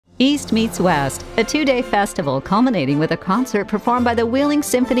East Meets West, a two-day festival culminating with a concert performed by the Wheeling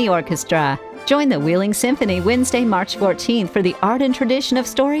Symphony Orchestra. Join the Wheeling Symphony Wednesday, March 14th for the art and tradition of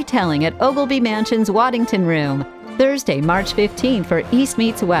storytelling at Ogilby Mansion's Waddington Room. Thursday, March 15th for East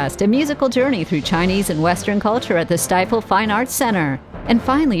Meets West, a musical journey through Chinese and Western culture at the Stifel Fine Arts Center. And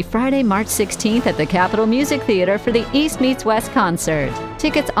finally, Friday, March 16th at the Capitol Music Theater for the East Meets West concert.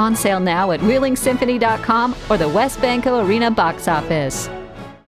 Tickets on sale now at WheelingSymphony.com or the West Banco Arena box office.